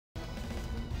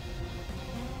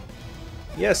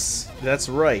Yes, that's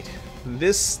right.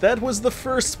 That was the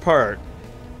first part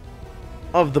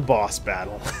of the boss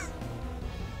battle.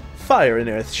 Fire and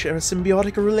Earth share a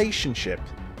symbiotic relationship.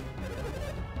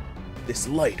 This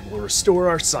light will restore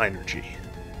our synergy.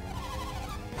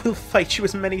 We'll fight you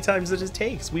as many times as it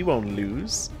takes. We won't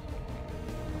lose.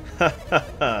 Ha ha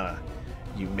ha.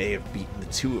 You may have beaten the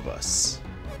two of us.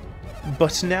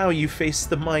 But now you face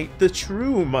the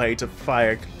true might of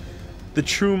Fire... The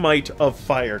true might of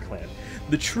Fire Clan.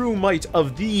 The true might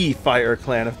of the Fire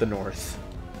Clan of the North.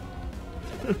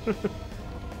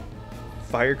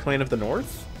 Fire Clan of the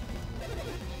North?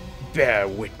 Bear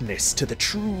witness to the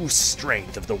true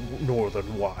strength of the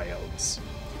Northern Wilds.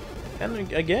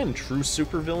 And again, true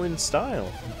supervillain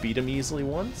style. Beat him easily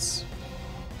once.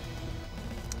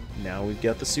 Now we've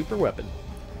got the super weapon.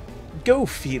 Go,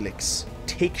 Felix.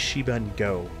 Take Sheba and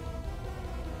go.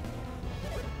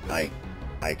 I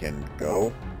can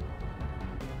go?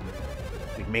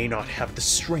 We may not have the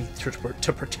strength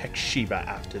to protect Sheba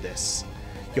after this.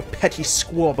 Your petty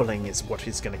squabbling is what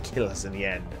is going to kill us in the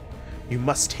end. You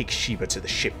must take Sheba to the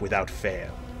ship without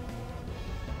fail.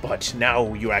 But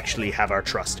now you actually have our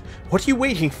trust. What are you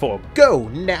waiting for? Go,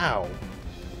 now!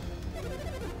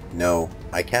 No,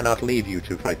 I cannot leave you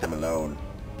to fight them alone.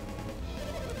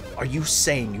 Are you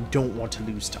saying you don't want to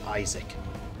lose to Isaac?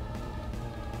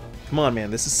 Come on,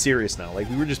 man, this is serious now. Like,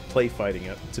 we were just play fighting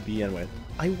it to begin with.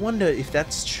 I wonder if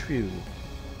that's true.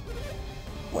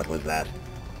 What was that?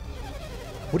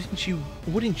 Wouldn't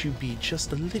you be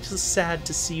just a little sad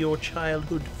to see your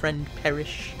childhood friend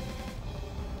perish?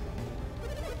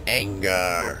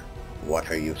 Anger!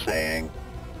 What are you saying?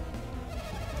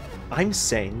 I'm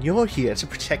saying you're here to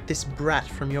protect this brat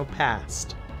from your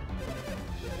past.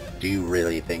 Do you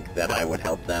really think that I would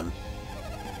help them?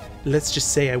 Let's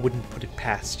just say I wouldn't put it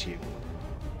past you.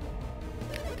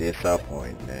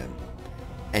 Disappointment.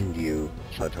 And you,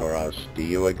 Satoros, do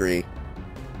you agree?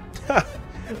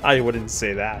 I wouldn't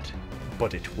say that,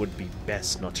 but it would be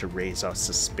best not to raise our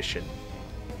suspicion.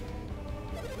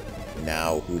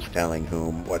 Now, who's telling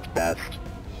whom what's best?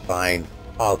 Fine,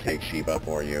 I'll take Sheba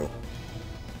for you.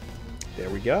 There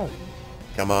we go.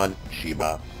 Come on,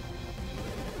 Sheba.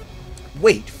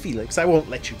 Wait, Felix, I won't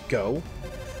let you go.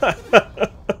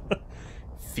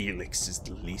 Felix is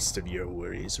the least of your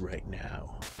worries right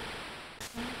now.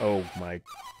 Oh my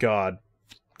god.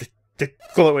 They're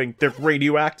glowing. They're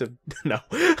radioactive. No.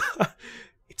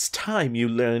 It's time you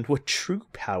learned what true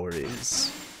power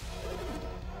is.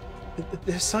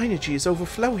 Their synergy is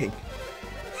overflowing.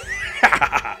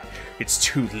 It's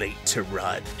too late to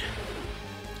run.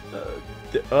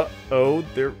 Uh-oh,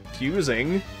 they're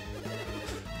fusing.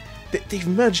 They've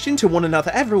merged into one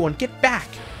another. Everyone, get back!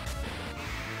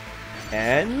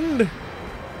 And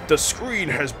the screen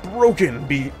has broken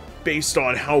based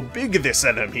on how big this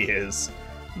enemy is.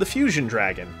 The Fusion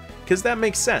Dragon, because that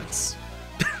makes sense.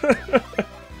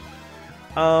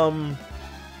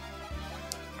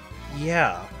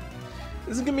 Yeah.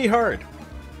 This is gonna be hard.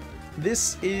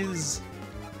 This is...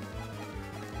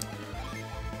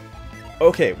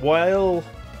 Okay, while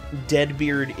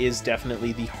Deadbeard is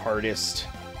definitely the hardest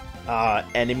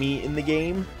enemy in the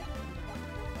game,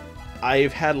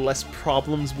 I've had less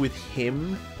problems with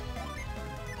him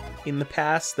in the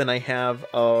past than I have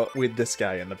with this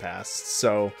guy in the past.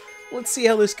 So let's see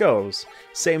how this goes.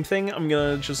 Same thing, I'm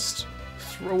gonna just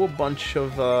throw a bunch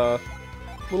of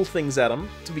little things at him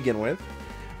to begin with.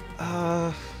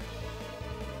 We're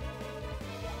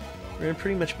gonna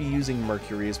pretty much be using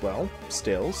Mercury as well,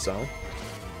 still, so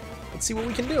let's see what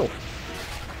we can do.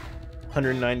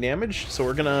 109 damage, so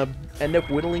we're gonna end up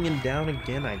whittling him down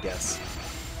again, I guess.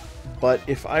 But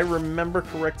if I remember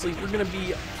correctly, we're gonna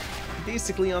be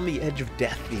basically on the edge of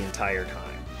death the entire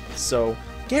time. So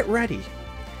get ready.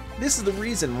 This is the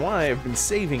reason why I've been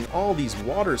saving all these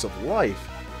waters of life.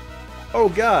 Oh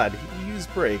god, he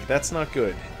used break. That's not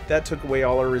good. That took away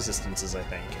all our resistances, I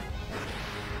think.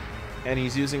 And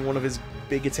he's using one of his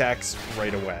big attacks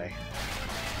right away.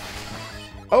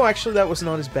 Oh, actually, that was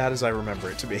not as bad as I remember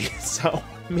it to be. So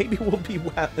maybe we'll be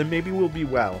well. Maybe we'll be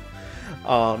well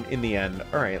in the end.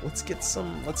 All right, let's get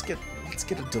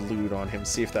a Delude on him.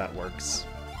 See if that works.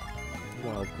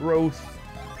 Wild Growth,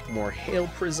 more Hail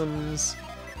Prisms.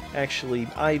 Actually,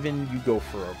 Ivan, you go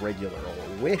for a regular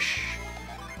old Wish.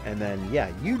 And then,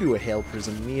 yeah, you do a Hail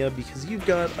Prism, Mia, because you've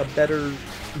got a better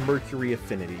Mercury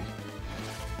affinity.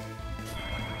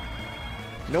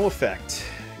 No effect.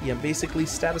 Yeah, basically,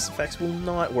 status effects will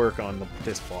not work on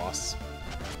this boss.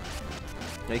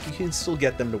 Like, you can still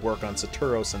get them to work on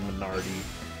Saturos and Minardi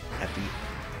at the...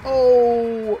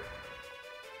 Oh!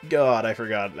 God, I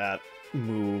forgot that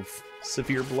move.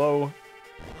 Severe Blow.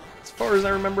 As far as I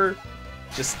remember,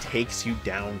 just takes you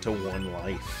down to 1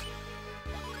 life.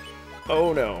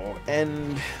 Oh no,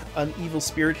 and an evil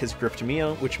spirit has gripped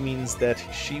Mia, which means that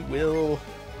she will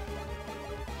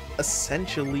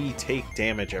essentially take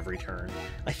damage every turn.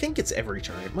 I think it's every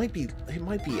turn. It might be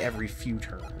every few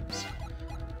turns.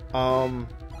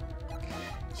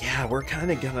 Yeah, we're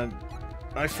kind of gonna...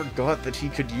 I forgot that he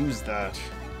could use that.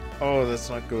 Oh, that's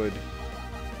not good.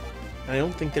 I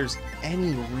don't think there's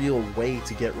any real way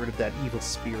to get rid of that evil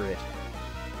spirit.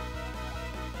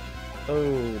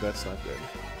 Oh, that's not good.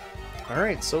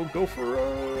 Alright, so go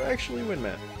for, actually, wait a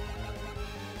minute.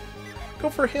 Go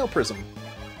for a Hail Prism.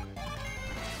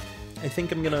 I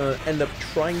think I'm gonna end up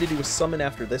trying to do a summon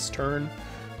after this turn,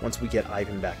 once we get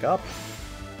Ivan back up.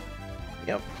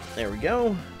 Yep, there we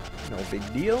go. No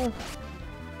big deal.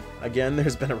 Again,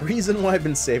 there's been a reason why I've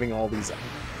been saving all these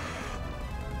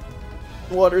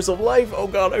Waters of Life. Oh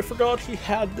god, I forgot he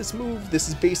had this move. This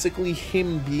is basically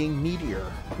him being Meteor.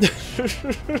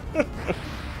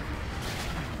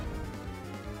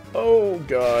 Oh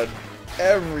god,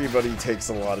 everybody takes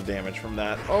a lot of damage from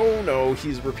that. Oh no,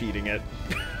 he's repeating it.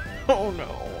 Oh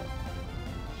no.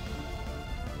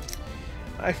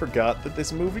 I forgot that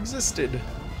this move existed.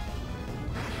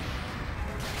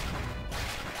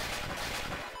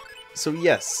 So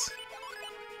yes,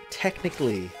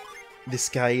 technically, this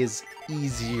guy is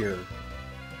easier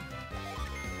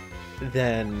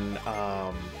than,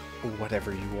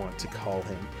 whatever you want to call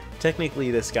him. Technically,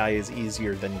 this guy is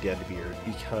easier than Deadbeard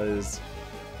because,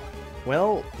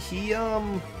 well, he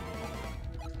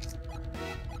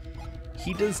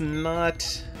does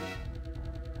not...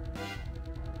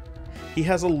 He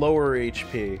has a lower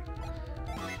HP,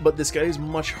 but this guy is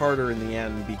much harder in the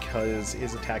end because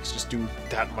his attacks just do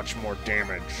that much more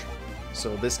damage.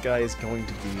 So this guy is going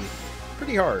to be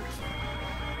pretty hard.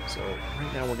 So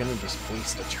right now we're going to just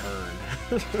waste a turn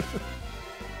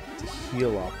to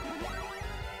heal up.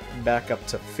 Back up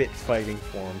to fit fighting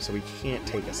form so he can't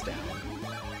take us down.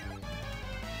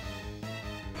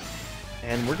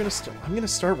 And we're I'm gonna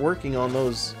start working on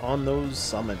those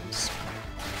summons.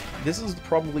 This is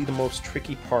probably the most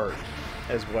tricky part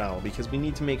as well, because we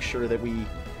need to make sure that we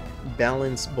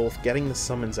balance both getting the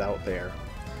summons out there,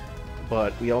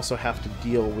 but we also have to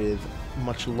deal with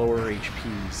much lower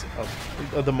HPs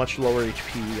of the much lower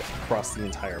HP across the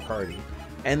entire party.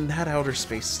 And that outer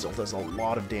space still does a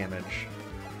lot of damage.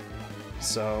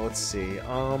 So, let's see,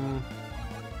 I'm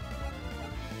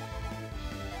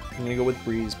gonna go with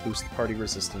Breeze, boost the party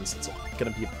resistance. It's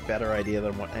gonna be a better idea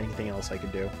than what anything else I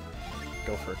could do.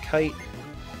 Go for a Kite.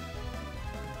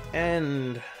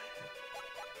 And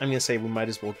I'm gonna say we might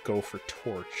as well go for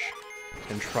Torch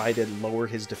and try to lower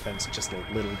his defense just a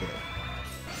little bit.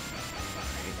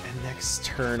 Alright, and next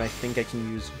turn I think I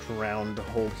can use Drown to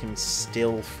hold him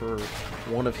still for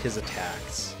one of his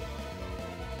attacks.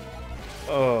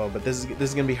 Oh, but this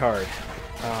is gonna be hard.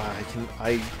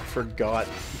 I forgot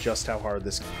just how hard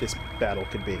this battle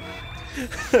could be,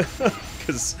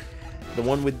 because the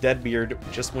one with Deadbeard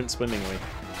just went swimmingly.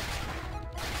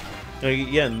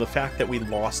 Again, the fact that we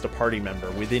lost a party member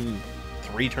within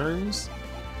 3 turns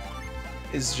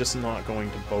is just not going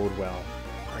to bode well.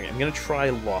 Alright, I'm gonna try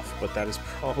Luff, but that is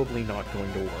probably not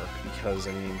going to work because,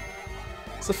 I mean,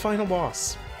 it's the final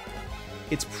boss.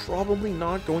 It's probably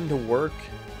not going to work.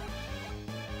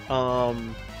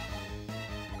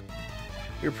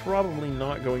 You're probably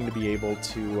not going to be able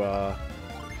to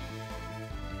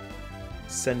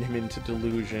send him into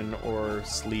delusion or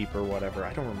sleep or whatever.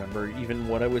 I don't remember even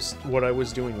what I was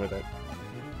doing with it,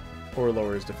 or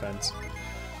lower his defense.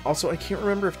 Also, I can't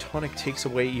remember if Tonic takes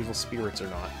away evil spirits or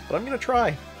not, but I'm gonna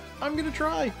try. I'm gonna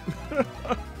try.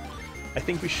 I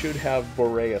think we should have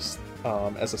Boreas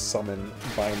as a summon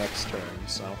by next turn,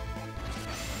 so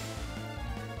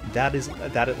that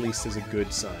at least is a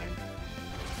good sign.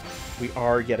 We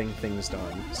are getting things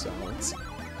done, so let's...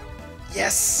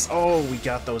 Yes! Oh, we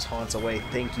got those haunts away.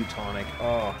 Thank you, Tonic.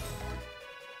 Oh.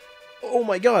 Oh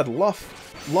my god,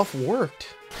 Luff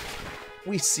worked.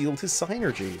 We sealed his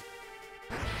Synergy.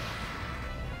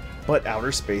 But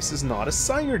Outer Space is not a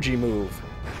Synergy move.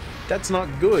 That's not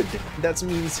good. That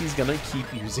means he's gonna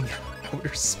keep using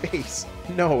Outer Space.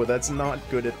 No, that's not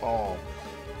good at all.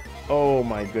 Oh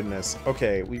my goodness.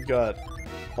 Okay, we've got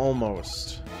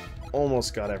almost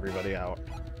got everybody out.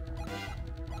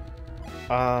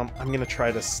 I'm gonna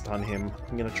try to stun him.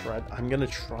 I'm gonna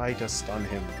try to stun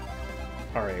him.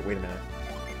 Alright, wait a minute.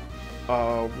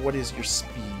 What is your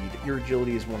speed? Your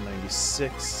agility is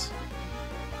 196.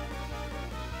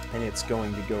 And it's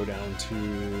going to go down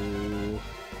to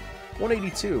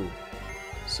 182.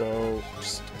 So,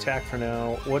 just attack for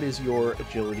now. What is your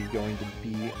agility going to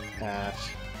be at?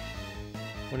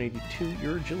 182.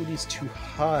 Your agility's too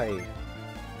high.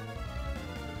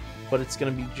 But it's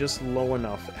gonna be just low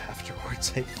enough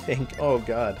afterwards, I think. Oh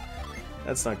god.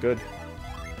 That's not good.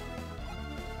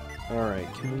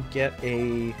 Alright, can we get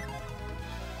a...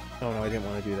 Oh no, I didn't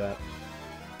want to do that.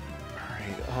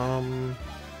 Alright,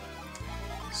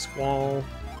 Squall.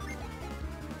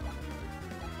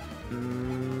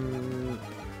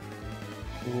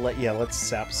 Let's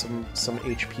sap some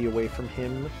HP away from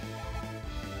him.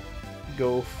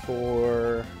 Go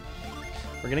for...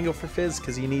 We're gonna go for Fizz,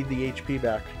 because you need the HP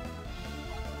back.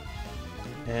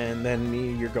 And then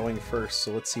me, you're going first,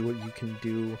 so let's see what you can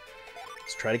do.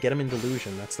 Let's try to get him in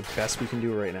Delusion. That's the best we can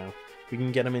do right now. We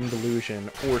can get him in Delusion,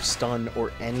 or Stun,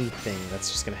 or anything.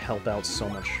 That's just gonna help out so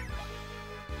much.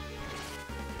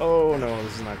 Oh no,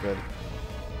 this is not good.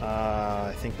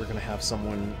 I think we're gonna have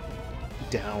someone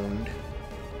downed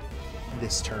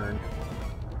this turn.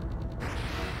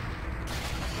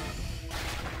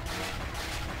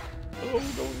 Oh,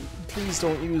 please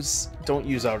don't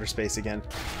use outer space again.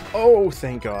 Oh,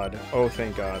 thank God. Oh,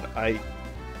 thank God.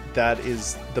 That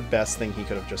is the best thing he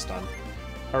could have just done.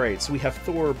 Alright, so we have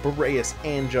Thor, Boreas,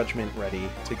 and Judgment ready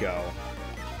to go.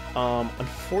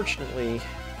 Unfortunately,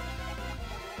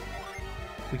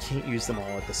 we can't use them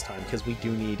all at this time, because we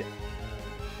do need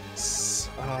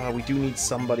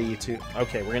somebody to...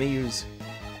 Okay, we're gonna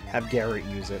have Garrett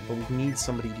use it, but we need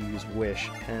somebody to use Wish,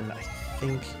 and I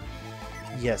think...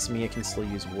 Yes, Mia can still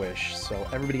use Wish, so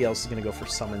everybody else is gonna go for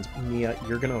Summons. Mia,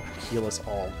 you're gonna heal us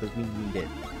all, because we need it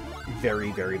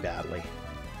very, very badly.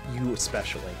 You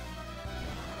especially.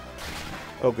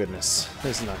 Oh goodness,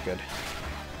 this is not good.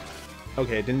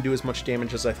 Okay, it didn't do as much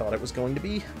damage as I thought it was going to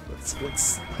be.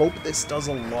 Let's hope this does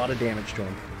a lot of damage to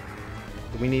him.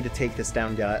 We need to take this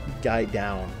guy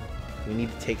down. We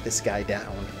need to take this guy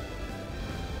down.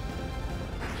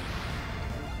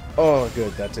 Oh,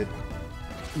 good, that did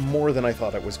more than I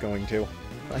thought it was going to.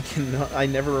 I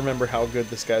never remember how good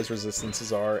this guy's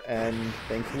resistances are, and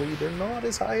thankfully they're not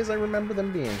as high as I remember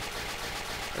them being.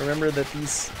 I remember that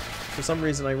for some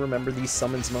reason I remember these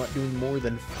summons not doing more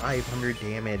than 500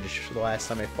 damage the last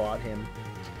time I fought him.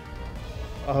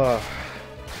 And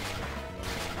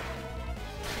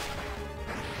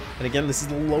again, this is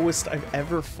the lowest I've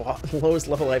ever fought, the lowest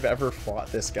level I've ever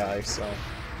fought this guy, so...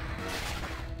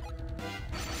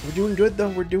 We're doing good though,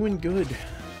 we're doing good.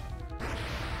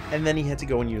 And then he had to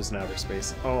go and use an outer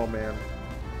space. Oh man.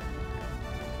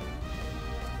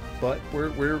 But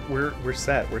we're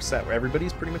set. We're set.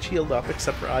 Everybody's pretty much healed up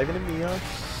except for Ivan and Mia.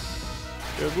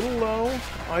 They're a little low.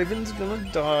 Ivan's gonna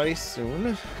die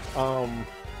soon.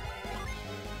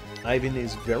 Ivan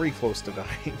is very close to dying,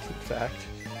 in fact.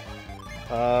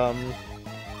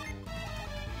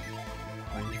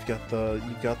 You've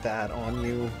got that on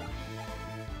you.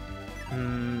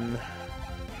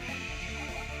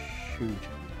 Shoot.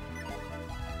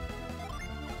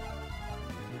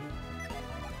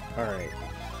 Alright.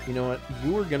 You know what?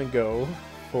 You are gonna go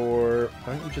for...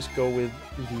 Why don't you just go with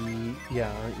the...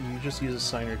 Yeah, you just use a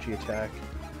Synergy attack.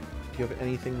 Do you have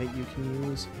anything that you can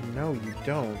use? No, you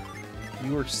don't.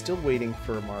 You are still waiting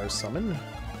for a Mars Summon.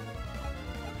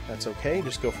 That's okay,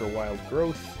 just go for Wild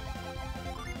Growth.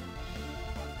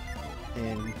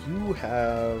 And you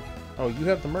have... Oh, you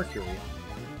have the Mercury.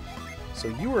 So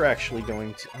you are actually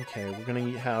going to... Okay, we're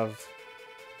going to have...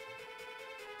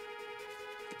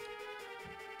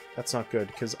 That's not good,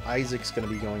 because Isaac's going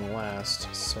to be going last.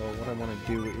 So what I want to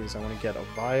do is I want to get a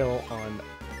Vial on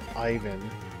Ivan.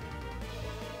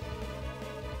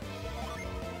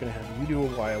 We're going to have you do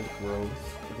a Wild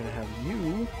Growth. We're going to have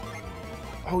you...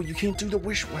 Oh, you can't do the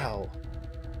Wish Well!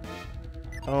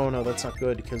 Oh no, that's not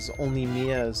good, because only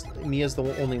Mia's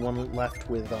the only one left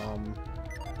with,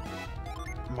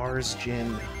 Mars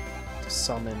Jin to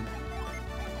summon.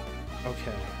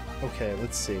 Okay,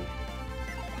 let's see.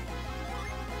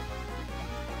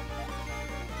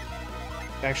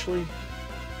 Actually,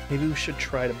 maybe we should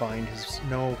try to bind his...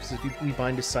 No, because if we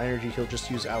bind his Synergy, he'll just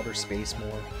use outer space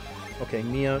more. Okay,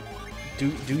 Mia,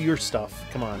 do your stuff.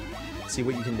 Come on. See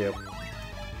what you can do.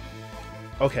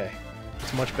 Okay.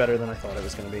 It's much better than I thought it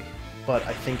was going to be. But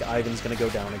I think Ivan's going to go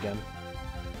down again.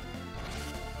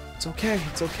 It's okay,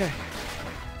 it's okay.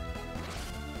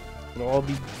 It'll all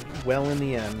be well in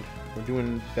the end. We're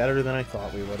doing better than I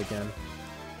thought we would again.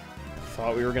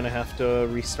 Thought we were going to have to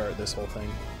restart this whole thing.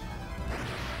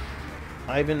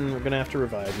 Ivan, we're going to have to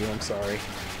revive you, I'm sorry.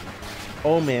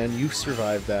 Oh man, you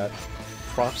survived that.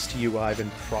 Props to you, Ivan,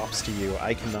 props to you.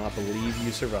 I cannot believe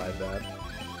you survived that.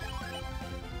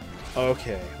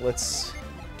 Okay, let's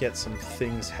get some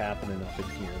things happening up in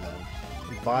here then.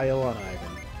 Vial on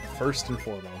Ivan, first and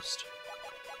foremost.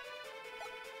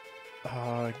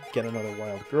 Get another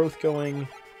Wild Growth going,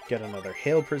 get another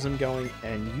Hail Prism going,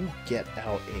 and you get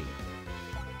out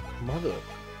a mother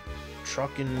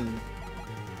truckin'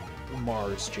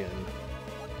 Mars Gym.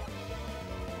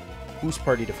 Boost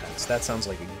party defense. That sounds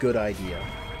like a good idea.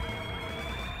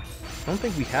 I don't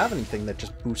think we have anything that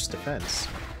just boosts defense.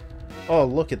 Oh,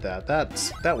 look at that.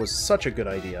 That was such a good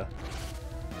idea.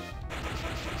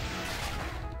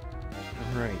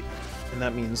 Alright. And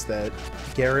that means that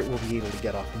Garrett will be able to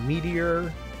get off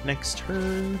Meteor next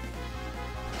turn.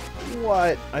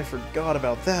 What? I forgot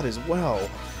about that as well.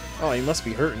 Oh, he must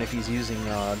be hurting if he's using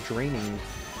draining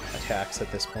attacks at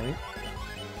this point.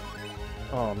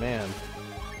 Oh, man.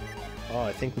 Oh,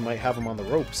 I think we might have him on the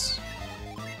ropes.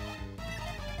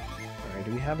 Alright,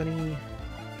 do we have any...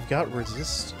 We've got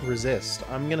resist.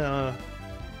 I'm gonna...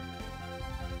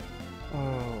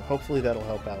 Oh, hopefully that'll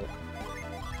help out.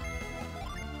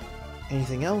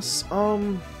 Anything else? High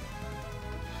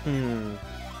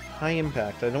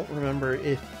impact. I don't remember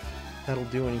if that'll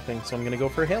do anything, so I'm gonna go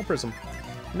for a Hail Prism.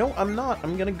 No, I'm not.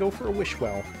 I'm gonna go for a Wish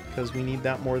Well, because we need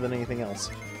that more than anything else.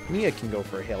 Mia can go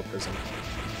for a Hail Prism.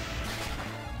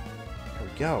 There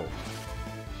we go.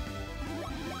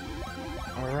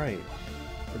 Alright.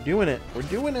 We're doing it. We're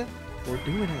doing it. We're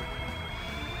doing it.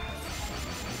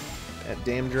 That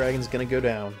damn dragon's gonna go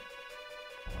down.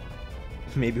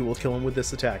 Maybe we'll kill him with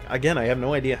this attack. Again, I have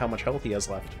no idea how much health he has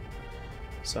left.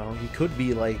 So he could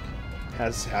be like,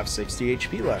 have 60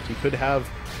 HP left. He could have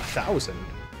 1,000.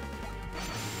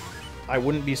 I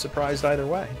wouldn't be surprised either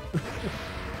way.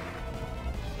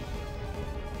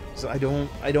 So I'm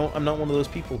not one of those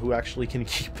people who actually can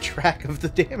keep track of the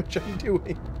damage I'm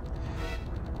doing.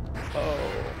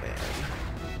 Oh, man.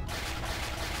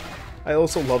 I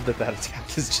also love that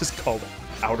attack is just called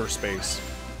Outer Space.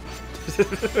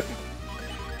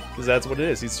 Because that's what it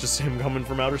is. He's just him coming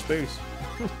from outer space.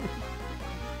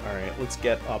 Alright, let's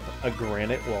get up a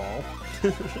granite wall.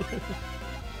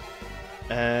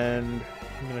 And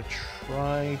I'm going to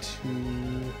try to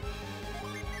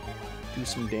do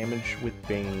some damage with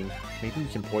Bane. Maybe we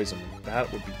can poison him. That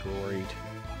would be great.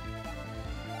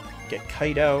 Get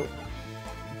Kite out.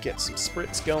 Get some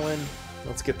Spritz going.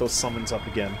 Let's get those summons up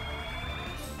again.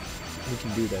 We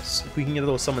can do this. If we can get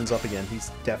those summons up again,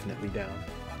 he's definitely down.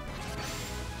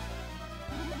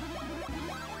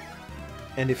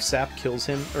 And if Sap kills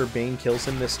him, or Bane kills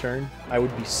him this turn, I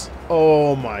would be...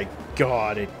 Oh my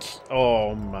god,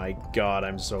 oh my god,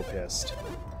 I'm so pissed.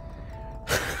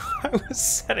 I was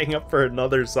setting up for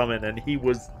another summon and he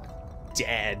was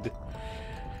dead.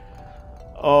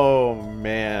 Oh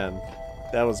man.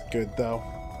 That was good though.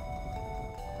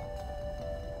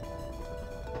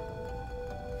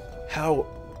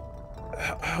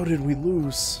 How did we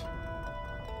lose?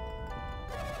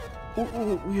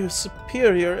 We are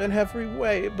superior in every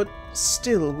way, but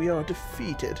still we are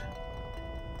defeated.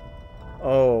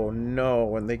 Oh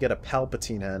no, and they get a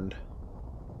Palpatine end.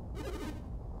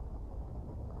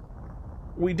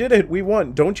 We did it! We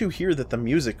won! Don't you hear that the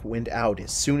music went out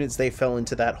as soon as they fell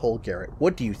into that hole, Garrett?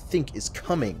 What do you think is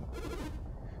coming?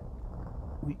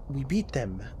 We beat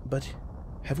them, but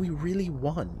have we really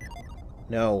won?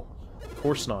 No, of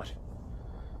course not.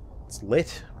 It's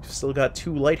lit. We've still got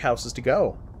 2 lighthouses to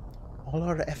go. All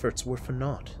our efforts were for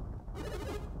naught.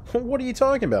 What are you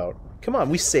talking about? Come on,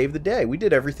 we saved the day. We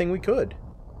did everything we could.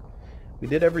 We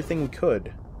did everything we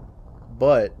could.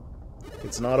 But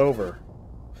it's not over.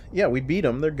 Yeah, we beat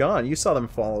them. They're gone. You saw them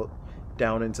fall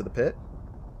down into the pit.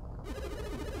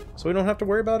 So we don't have to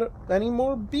worry about it any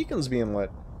more beacons being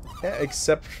lit. Yeah,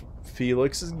 except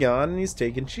Felix is gone and he's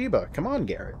taking Chiba. Come on,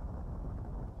 Garrett.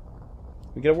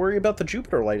 We gotta worry about the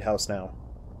Jupiter Lighthouse now.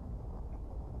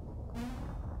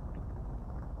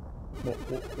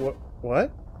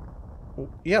 What?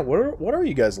 Yeah, what are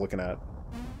you guys looking at?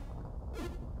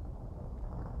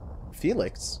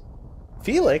 Felix?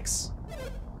 Felix?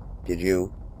 Did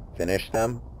you finish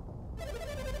them?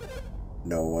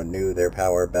 No one knew their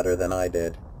power better than I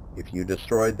did. If you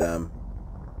destroyed them,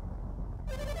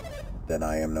 then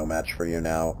I am no match for you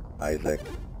now, Isaac.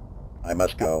 I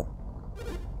must go.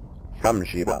 Come,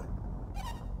 Shiva.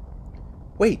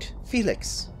 Wait,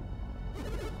 Felix.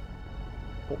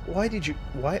 Why did you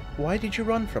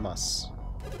run from us?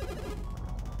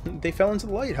 They fell into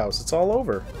the lighthouse. It's all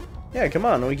over. Yeah, come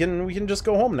on. We can just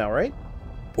go home now, right?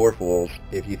 Poor fools.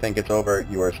 If you think it's over,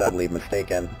 you are sadly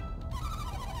mistaken.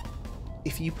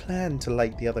 If you plan to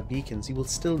light the other beacons, you will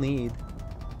still need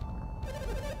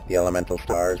the elemental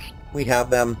stars. We have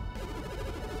them.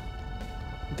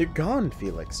 They're gone,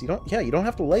 Felix. You don't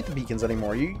have to light the beacons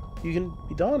anymore. You can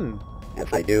be done.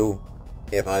 Yes, I do.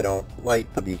 If I don't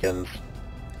light the beacons.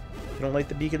 You don't light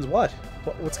the beacons, what?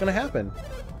 What's gonna happen?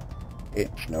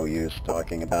 It's no use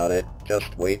talking about it.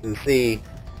 Just wait and see.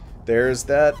 There's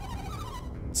that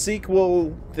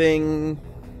sequel thing.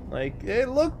 Like, hey,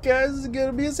 look, guys, it's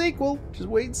gonna be a sequel. Just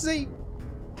wait and see.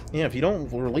 Yeah, if you don't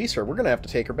release her, we're gonna have to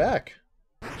take her back.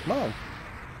 Come on.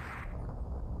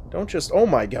 Don't just... Oh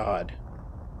my god.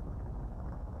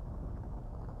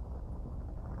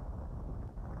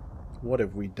 What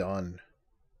have we done?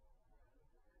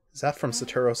 Is that from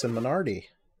Saturos and Minardi?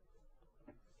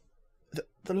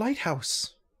 The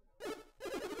lighthouse.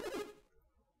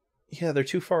 Yeah, they're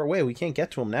too far away. We can't get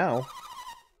to them now.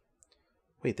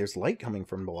 Wait, there's light coming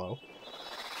from below.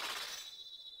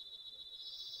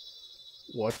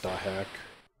 What the heck?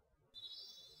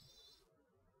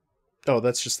 Oh,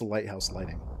 that's just the lighthouse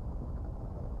lighting.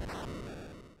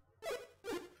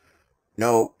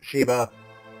 No, Shiba.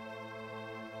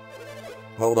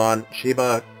 Hold on,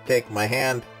 Shiba, take my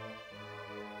hand.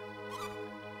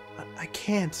 I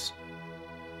can't.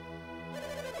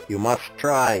 You must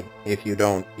try. If you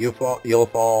don't, you'll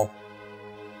fall.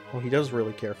 Oh, he does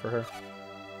really care for her.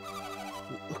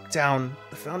 Look down.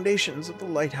 The foundations of the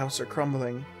lighthouse are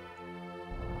crumbling.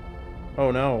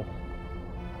 Oh no.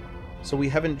 So we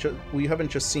haven't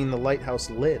just seen the lighthouse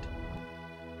lit,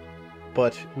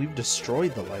 but we've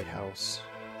destroyed the lighthouse.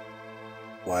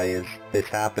 Why is this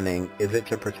happening? Is it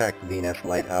to protect Venus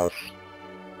Lighthouse?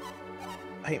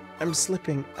 I'm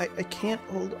slipping. I can't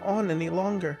hold on any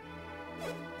longer.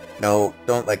 No,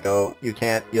 don't let go. You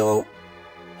can't, you'll...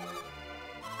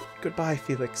 Goodbye,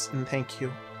 Felix, and thank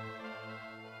you.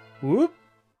 Whoop!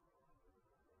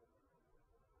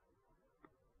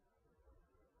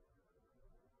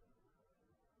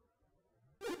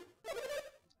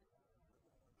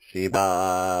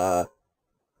 Shiba...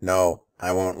 No,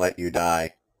 I won't let you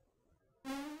die.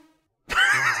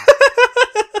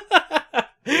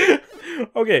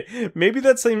 Okay, maybe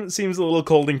that seems a little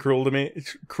cold and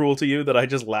cruel to you that I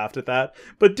just laughed at that.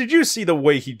 But did you see the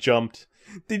way he jumped?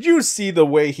 Did you see the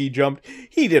way he jumped?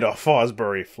 He did a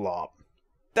Fosbury flop.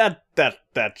 That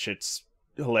shit's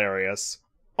hilarious.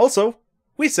 Also,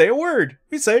 we say a word.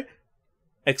 We say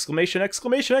exclamation,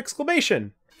 exclamation,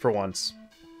 exclamation for once.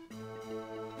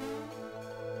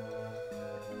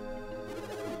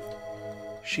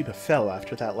 Shiba fell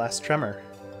after that last tremor.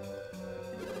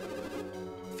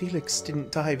 Felix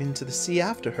didn't dive into the sea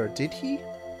after her, did he?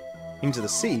 Into the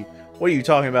sea? What are you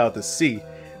talking about, the sea?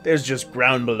 There's just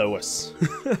ground below us.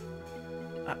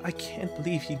 I can't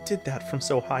believe he did that from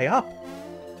so high up.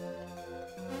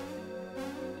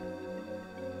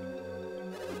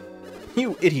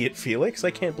 You idiot, Felix. I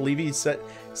can't believe he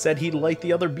said he'd light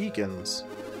the other beacons.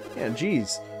 Yeah,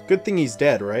 geez. Good thing he's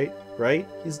dead, right? Right?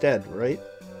 He's dead, right?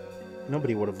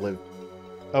 Nobody would have lived.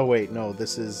 Oh, wait, no,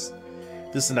 this is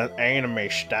an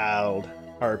anime-styled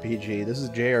RPG. This is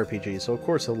JRPG, so of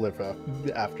course he'll live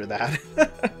after that.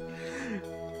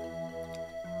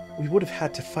 We would have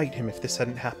had to fight him if this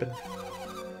hadn't happened.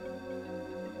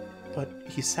 But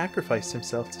he sacrificed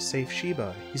himself to save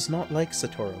Shiba. He's not like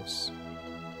Saturos.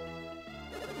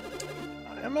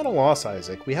 I'm at a loss,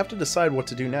 Isaac. We have to decide what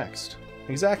to do next.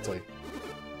 Exactly.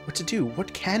 What to do?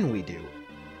 What can we do?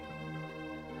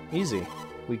 Easy.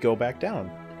 We go back down.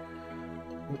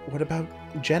 What about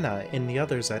Jenna and the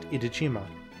others at Idajima?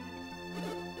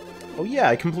 Oh yeah,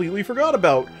 I completely forgot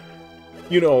about,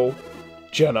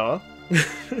 Jenna.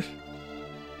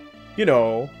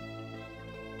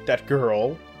 That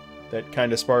girl that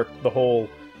kind of sparked the whole...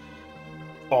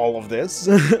 all of this.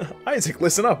 Isaac,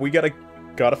 listen up, we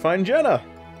gotta find Jenna.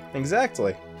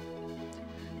 Exactly.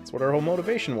 That's what our whole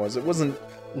motivation was. It wasn't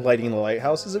lighting the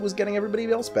lighthouses, it was getting everybody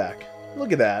else back.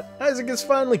 Look at that. Isaac has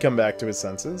finally come back to his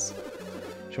senses.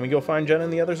 Should we go find Jenna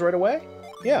and the others right away?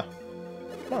 Yeah.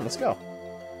 Come on, let's go.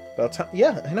 About time.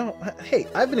 Yeah, I know. Hey,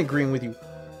 I've been agreeing with you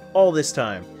all this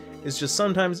time. It's just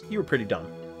sometimes you were pretty dumb.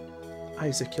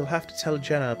 Isaac, you'll have to tell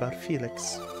Jenna about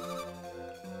Felix.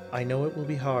 I know it will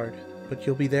be hard, but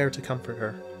you'll be there to comfort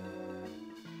her.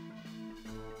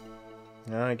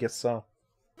 Yeah, I guess so.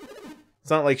 It's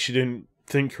not like she didn't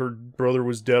think her brother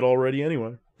was dead already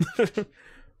anyway.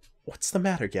 What's the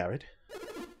matter, Garrett?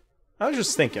 I was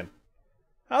just thinking.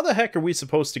 How the heck are we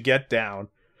supposed to get down?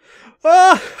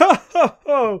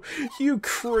 Oh, you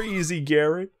crazy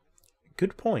Garrett.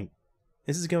 Good point.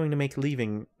 This is going to make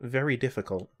leaving very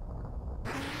difficult.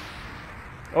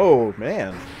 Oh,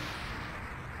 man.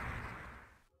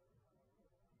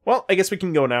 Well, I guess we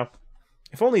can go now.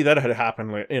 If only that had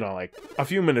happened, like a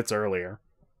few minutes earlier.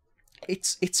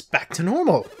 It's back to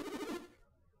normal.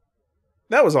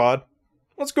 That was odd.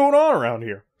 What's going on around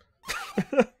here?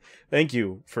 Thank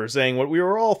you for saying what we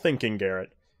were all thinking,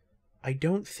 Garrett. I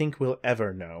don't think we'll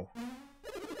ever know.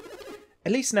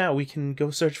 At least now we can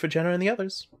go search for Jenna and the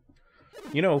others.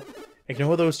 You know,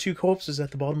 ignore those 2 corpses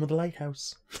at the bottom of the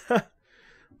lighthouse.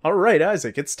 Alright,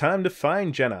 Isaac, it's time to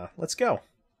find Jenna. Let's go.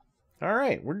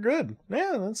 Alright, we're good.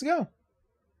 Yeah, let's go.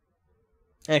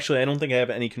 Actually, I don't think I have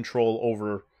any control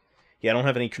over... Yeah, I don't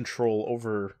have any control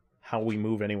over how we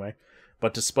move anyway.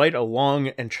 But despite a long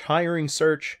and tiring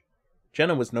search,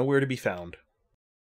 Jenna was nowhere to be found.